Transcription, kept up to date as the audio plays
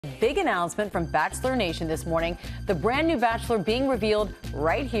big announcement from Bachelor Nation this morning. The brand new Bachelor being revealed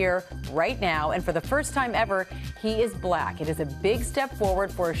right here, right now. And for the first time ever, he is black. It is a big step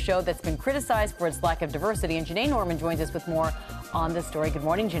forward for a show that's been criticized for its lack of diversity. And Janae Norman joins us with more on this story. Good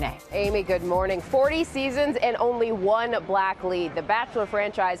morning, Janae. Amy, good morning. 40 seasons and only one black lead. The Bachelor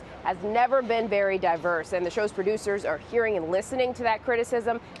franchise has never been very diverse, and the show's producers are hearing and listening to that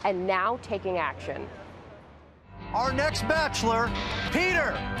criticism and now taking action. Our next Bachelor,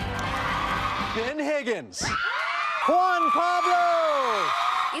 Peter, Ben Higgins, Juan Pablo.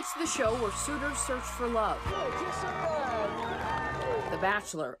 It's the show where suitors search for love. The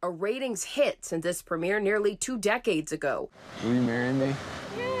Bachelor, a ratings hit since its premiere nearly 2 decades ago. Will you marry me?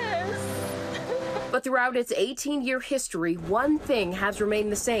 Yes. But throughout its 18-year history, one thing has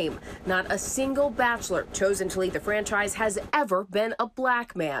remained the same. Not a single Bachelor chosen to lead the franchise has ever been a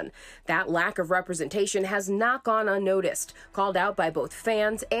black man. That lack of representation has not gone unnoticed, called out by both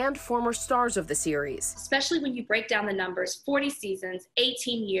fans and former stars of the series. Especially when you break down the numbers, 40 seasons,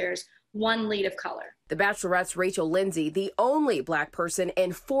 18 years, one lead of color. The Bachelorette's Rachel Lindsay, the only black person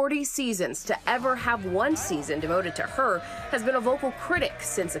in 40 seasons to ever have one season devoted to her, has been a vocal critic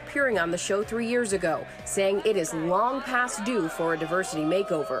since appearing on the show 3 years ago, saying it is long past due for a diversity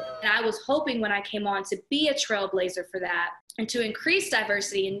makeover. And I was hoping when I came on to be a trailblazer for that and to increase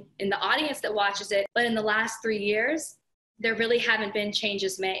diversity in the audience that watches it. But in the last 3 years, there really haven't been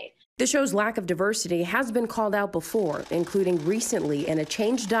changes made. The show's lack of diversity has been called out before, including recently in a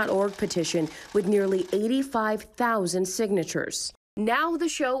Change.org petition with nearly 85,000 signatures. Now the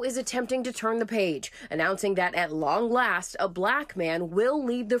show is attempting to turn the page, announcing that at long last, a black man will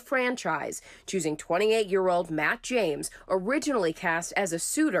lead the franchise, choosing 28-year-old Matt James, originally cast as a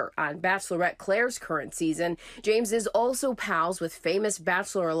suitor on Bachelorette Clare's current season. James is also pals with famous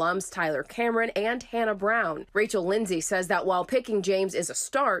Bachelor alums Tyler Cameron and Hannah Brown. Rachel Lindsay says that while picking James is a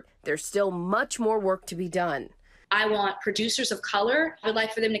start, there's still much more work to be done. I want producers of color. I would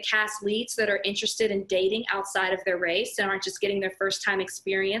like for them to cast leads that are interested in dating outside of their race and aren't just getting their first time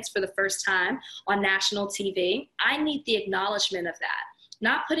experience for the first time on national TV. I need the acknowledgement of that,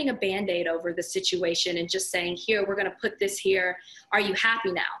 not putting a Band-Aid over the situation and just saying, here, we're going to put this here. Are you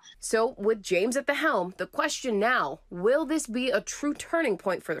happy now? So with James at the helm, the question now, will this be a true turning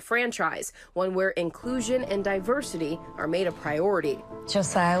point for the franchise, one where inclusion and diversity are made a priority?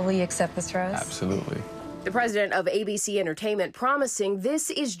 Josiah, will you accept this rose? Absolutely. The president of ABC Entertainment promising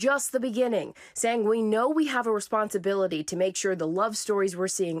this is just the beginning, saying we know we have a responsibility to make sure the love stories we're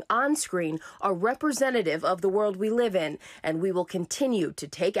seeing on screen are representative of the world we live in, and we will continue to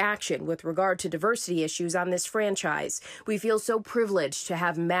take action with regard to diversity issues on this franchise. We feel so privileged to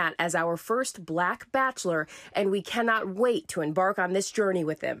have Matt as our first black Bachelor, and we cannot wait to embark on this journey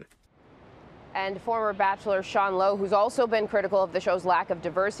with him. And former Bachelor Sean Lowe, who's also been critical of the show's lack of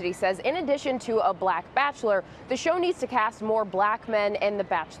diversity, says in addition to a black Bachelor, the show needs to cast more black men in The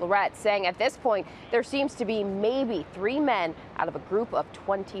Bachelorette, saying at this point there seems to be maybe 3 men out of a group of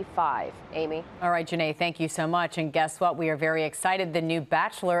 25. Amy? All right, Janae, thank you so much. And guess what? We are very excited. The new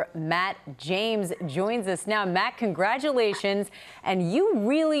Bachelor, Matt James, joins us now. Matt, congratulations. And you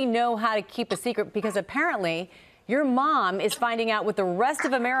really know how to keep a secret, because apparently your mom is finding out with the rest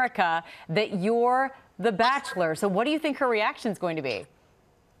of America that you're the Bachelor. So what do you think her reaction is going to be?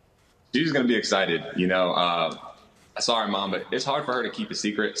 She's going to be excited. You know, I saw her mom, but it's hard for her to keep a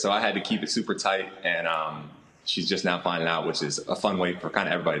secret. So I had to keep it super tight. And she's just now finding out, which is a fun way for kind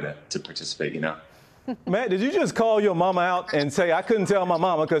of everybody to participate, you know. Matt, did you just call your mama out and say, I couldn't tell my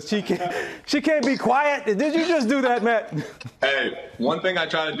mama because she can't be quiet? Did you just do that, Matt? Hey, one thing I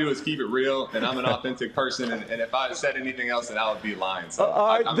try to do is keep it real, and I'm an authentic person, and if I said anything else, then I would be lying. So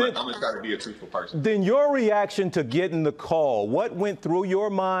I'm going to try to be a truthful person. Then your reaction to getting the call, what went through your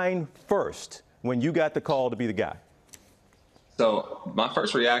mind first when you got the call to be the guy? So my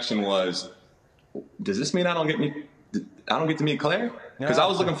first reaction was, does this mean I don't get to meet Claire? Because I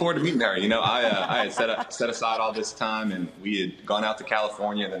was looking forward to meeting her. You know, I had set aside all this time, and we had gone out to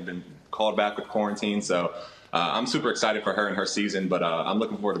California and then been called back with quarantine. So I'm super excited for her and her season, but I'm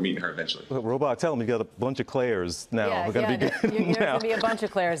looking forward to meeting her eventually. Well, Robot, tell them you got a bunch of Claires now. Yeah, We're gonna be good there's going to be a bunch of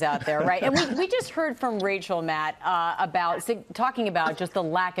Claires out there, right? And we just heard from Rachel, Matt, talking about just the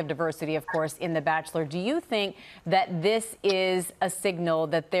lack of diversity, of course, in The Bachelor. Do you think that this is a signal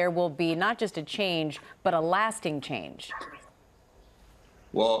that there will be not just a change, but a lasting change?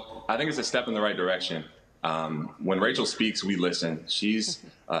 Well, I think it's a step in the right direction. When Rachel speaks, we listen. She's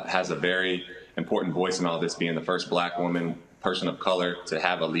has a very important voice in all this, being the first black woman, person of color, to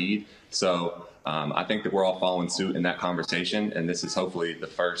have a lead. So I think that we're all following suit in that conversation, and this is hopefully the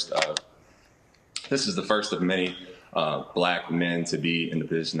first of many black men to be in the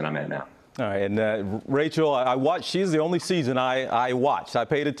position that I'm at now. All right, and Rachel, I watched. She's the only season I watched. I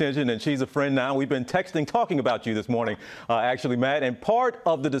paid attention, and she's a friend now. We've been texting, talking about you this morning, actually, Matt. And part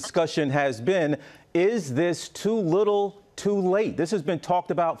of the discussion has been, is this too little, too late? This has been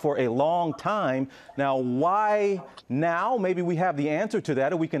talked about for a long time. Now, why now? Maybe we have the answer to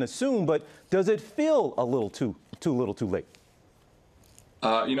that, or we can assume. But does it feel a little too little, too late?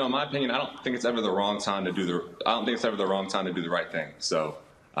 You know, in my opinion, I don't think it's ever the wrong time to do the right thing. So.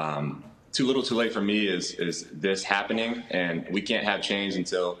 Too little, too late for me is this happening, and we can't have change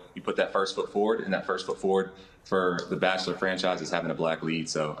until you put that first foot forward, and that first foot forward for the Bachelor franchise is having a black lead.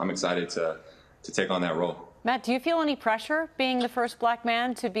 So I'm excited to take on that role. Matt, do you feel any pressure being the first black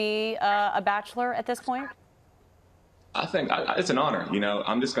man to be a Bachelor at this point? I think it's an honor. You know,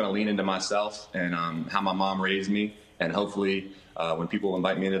 I'm just going to lean into myself and how my mom raised me, and hopefully when people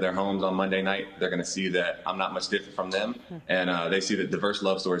invite me into their homes on Monday night, they're going to see that I'm not much different from them, and they see that diverse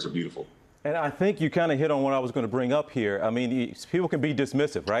love stories are beautiful. And I think you kind of hit on what I was going to bring up here. I mean, people can be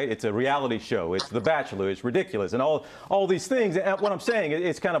dismissive, right? It's a reality show. It's The Bachelor. It's ridiculous. And all these things. And what I'm saying,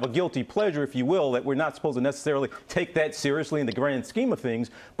 it's kind of a guilty pleasure, if you will, that we're not supposed to necessarily take that seriously in the grand scheme of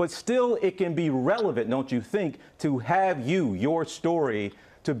things. But still, it can be relevant, don't you think, to have your story,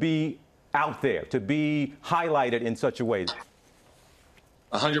 to be out there, to be highlighted in such a way?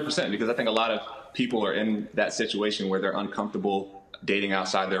 100%, because I think a lot of people are in that situation where they're uncomfortable dating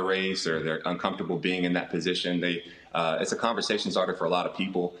outside their race, or they're uncomfortable being in that position. It's a conversation starter for a lot of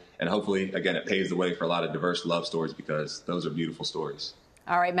people, and hopefully, again, it paves the way for a lot of diverse love stories, because those are beautiful stories.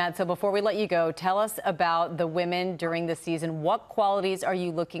 All right, Matt, so before we let you go, tell us about the women during the season. What qualities are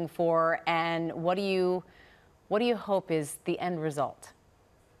you looking for, and what do you hope is the end result?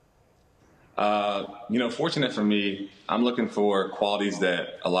 You know, fortunate for me, I'm looking for qualities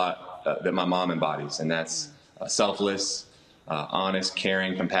that that my mom embodies, and that's selfless, honest,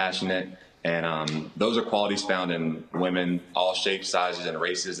 caring, compassionate, and those are qualities found in women, all shapes, sizes, and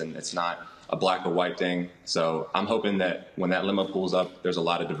races, and it's not a black or white thing. So I'm hoping that when that limo pulls up, there's a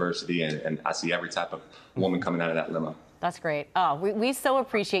lot of diversity, and I see every type of woman coming out of that limo. That's great. Oh, we so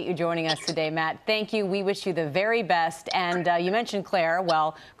appreciate you joining us today, Matt. Thank you. We wish you the very best. And you mentioned Clare.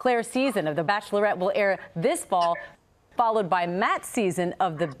 Well, Clare's season of The Bachelorette will air this fall, followed by Matt's season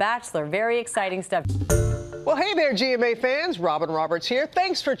of The Bachelor. Very exciting stuff. Well, hey there, GMA fans. Robin Roberts here.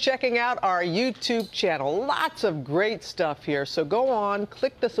 Thanks for checking out our YouTube channel. Lots of great stuff here. So go on,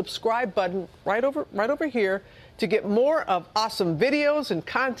 click the subscribe button right over here to get more of awesome videos and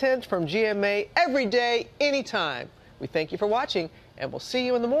content from GMA every day, anytime. We thank you for watching, and we'll see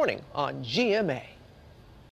you in the morning on GMA.